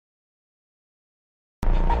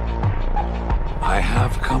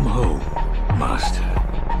have come home, master.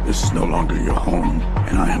 This is no longer your home,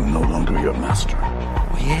 and I am no longer your master.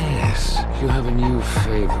 Yes, you have a new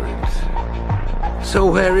favorite. So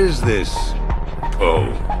where is this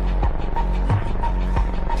Poe?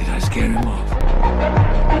 Did I scare him off?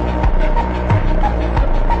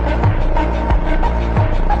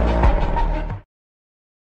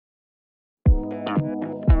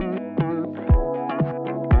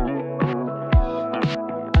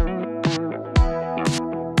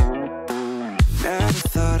 Never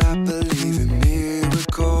thought I'd believe in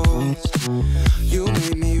miracles. You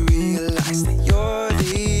made me realize that you're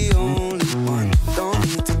the only one. Don't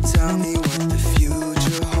need to tell me what the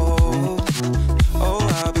future holds. Oh,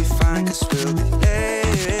 I'll be fine, 'cause we'll be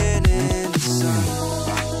laying in the sun.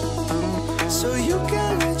 So you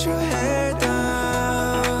can let your hair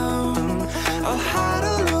down. I'll hide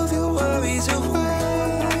all of your worries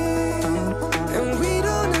away, and we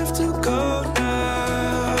don't have to go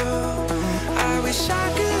now. I wish I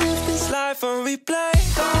could live this life on replay.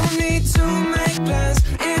 Don't need to make plans,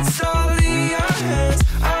 it's all in your hands.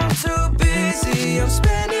 I'm too busy, I'm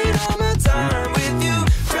spending all my time with you.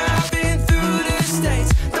 Driving through the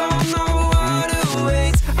states, don't know what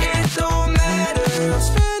awaits. It don't matter, I'm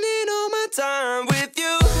spending all my time with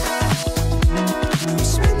you. I'm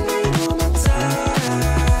spending all my time.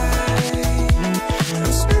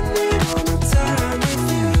 I'm spending all my time with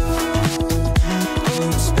you. Oh,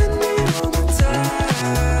 I'm spending all my time.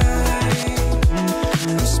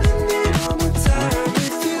 I'm spending all my time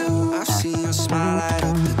with you. I've seen your smile light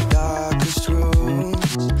up the darkest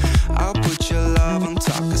rooms. I'll put your love on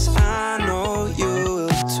top, 'cause I know you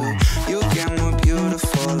will too. You get more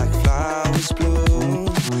beautiful like flowers bloom.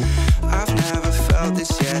 I've never felt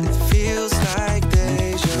this yet, it feels like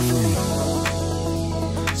deja vu.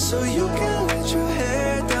 So you can let your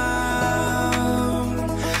hair down.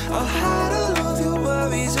 I'll hide all of your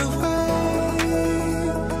worries away,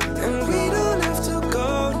 and we don't have to go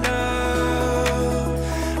now.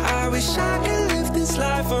 I wish I could live this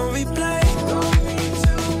life on replay.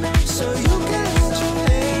 So you can let your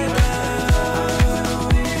hair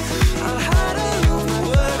down. I'll hide all of my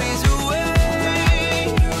worries away,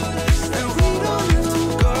 and we don't have to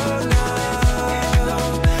go now.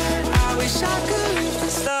 I wish I could live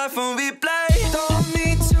this life on replay. Don't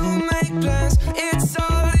need to make plans, it's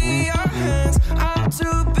all in your hands. I'm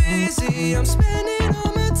too busy, I'm spending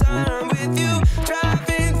all my time with you.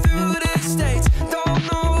 Driving through the states, don't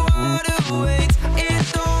know what awaits. It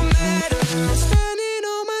don't matter, I'm spending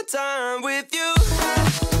all my time with you.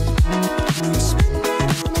 I'm